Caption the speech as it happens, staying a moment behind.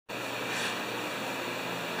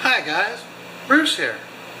Hi guys, Bruce here.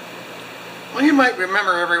 Well, you might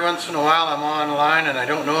remember every once in a while I'm online and I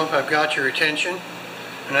don't know if I've got your attention,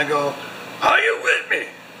 and I go, "Are you with me?"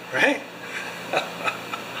 Right?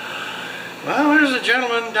 Well, there's a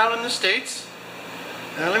gentleman down in the States.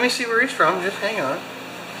 Let me see where he's from, just hang on.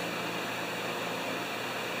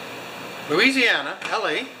 Louisiana,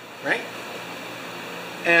 LA, right?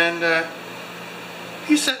 And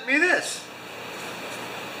he sent me this.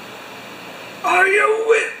 "Are you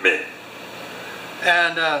with me?"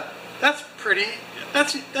 And that's pretty,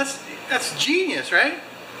 that's genius, right?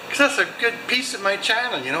 Because that's a good piece of my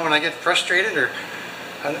channel, you know, when I get frustrated or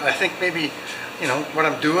I think maybe, you know, what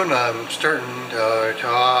I'm doing, I'm starting to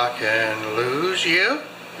talk and lose you.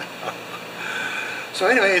 So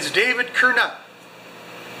anyway, it's David Kernut.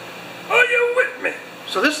 "Are you with me?"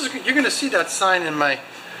 So this is, you're going to see that sign in my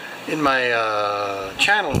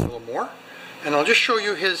channel a little more, and I'll just show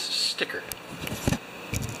you his sticker.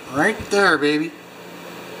 Right there, baby.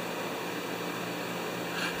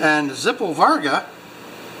 And Zippo Varga,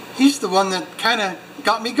 he's the one that kind of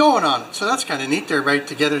got me going on it. So that's kind of neat. They're right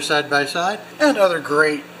together side by side. And other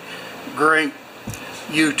great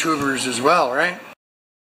YouTubers as well, right?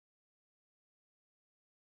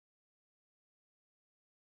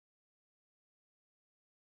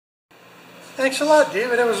 Thanks a lot,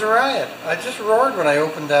 David. It was a riot. I just roared when I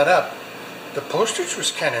opened that up. The postage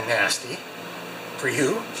was kind of nasty for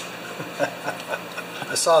you.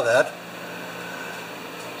 I saw that.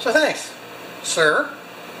 So thanks, sir.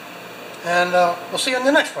 And we'll see you in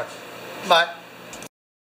the next one. Bye.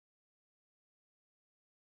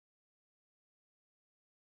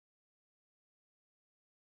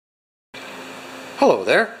 Hello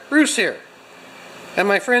there, Bruce here. And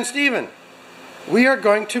my friend Steven. We are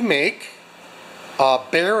going to make a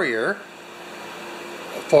barrier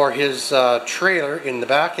for his trailer in the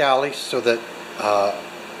back alley so that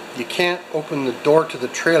you can't open the door to the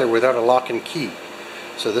trailer without a lock and key.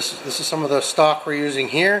 So this is some of the stock we're using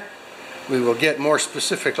here. We will get more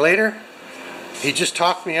specific later. He just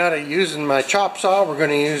talked me out of using my chop saw. We're going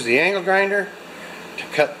to use the angle grinder to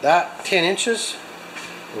cut that 10 inches.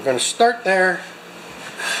 We're going to start there,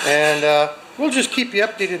 and we'll just keep you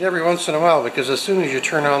updated every once in a while, because as soon as you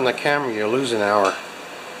turn on the camera you lose an hour.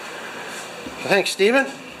 So thanks, Steven.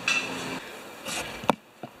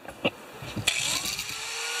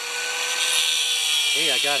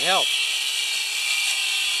 Hey, I got help.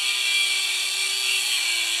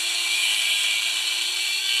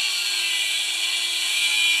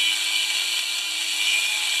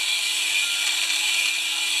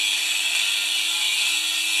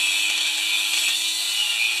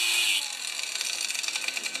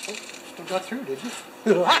 Oh, still got through, did you?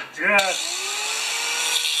 Yes.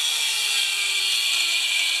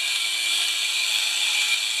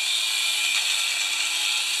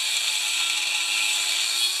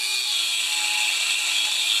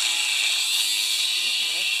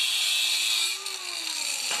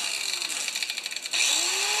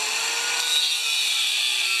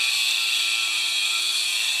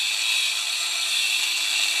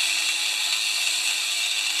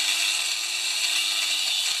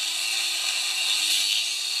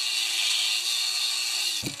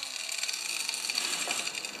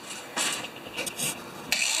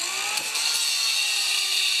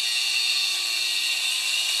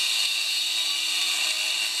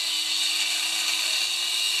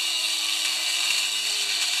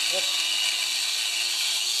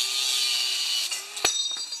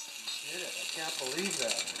 Did it. I can't believe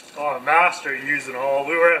that. Oh, master using all.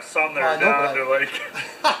 We were at some that were down to like,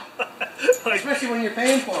 Especially when you're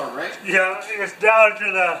paying for them, right? yeah, it was down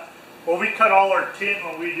to the, well, we cut all our tin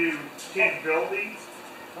when we do tin buildings.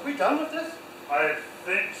 Are we done with this? I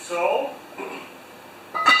think so.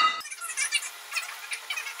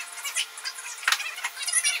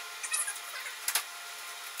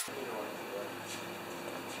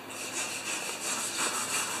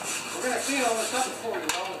 We're going to clean all this up before we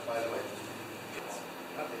weld it, by the way.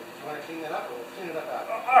 Okay, you want to clean that up, or we'll clean it up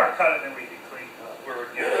after? Or cut it and we can clean where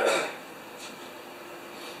we're good.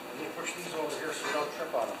 Let me push these over here so we don't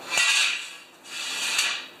trip on them.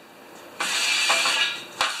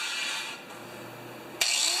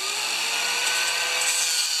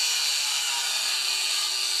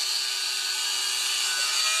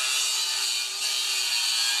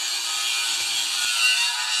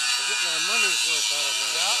 We're getting our money's worth out of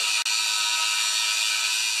that.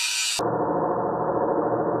 Yeah.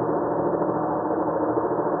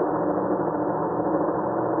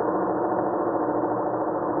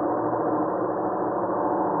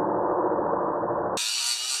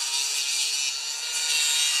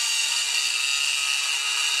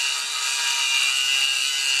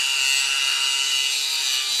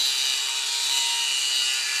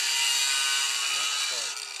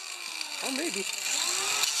 maybe.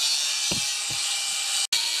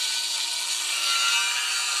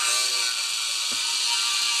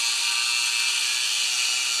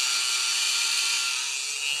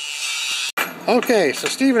 Okay, so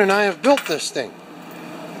Stephen and I have built this thing.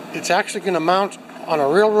 It's actually going to mount on a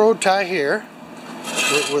railroad tie here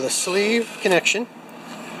with a sleeve connection,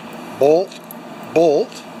 bolt,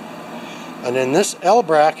 and then this L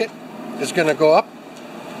bracket is going to go up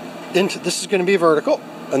into, this is going to be vertical,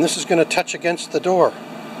 and this is going to touch against the door.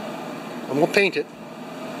 And we'll paint it.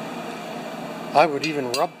 I would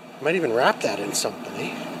even might even wrap that in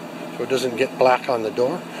something, so it doesn't get black on the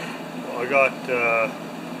door. Well, I got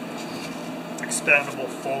expandable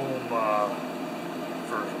foam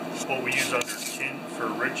for what we use under tin for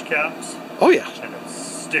ridge caps. Oh yeah. And it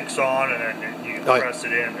sticks on, and then you can Oh, press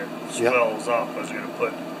it in, and it swells up. I was going to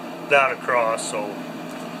put that across, so.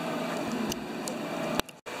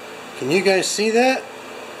 Can you guys see that?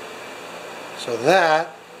 So that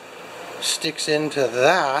sticks into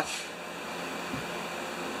that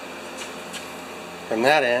from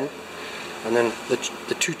that end, and then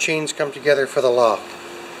the two chains come together for the lock.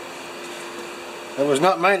 That was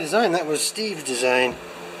not my design, that was Steve's design.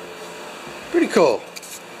 Pretty cool.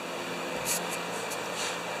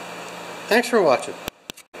 Thanks for watching.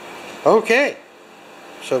 Okay,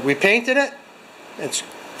 so we painted it.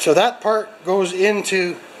 So that part goes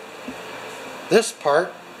into this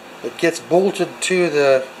part that gets bolted to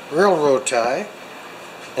the railroad tie,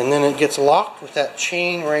 and then it gets locked with that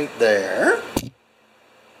chain right there.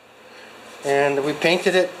 And we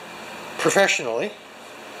painted it professionally.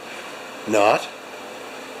 Not.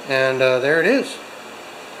 And there it is.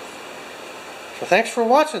 So thanks for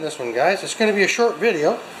watching this one, guys. It's going to be a short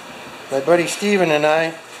video. My buddy Steven and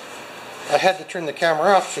I had to turn the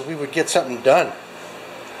camera off so we would get something done.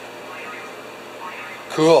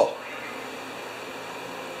 Cool.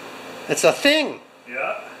 It's a thing.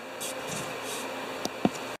 Yeah.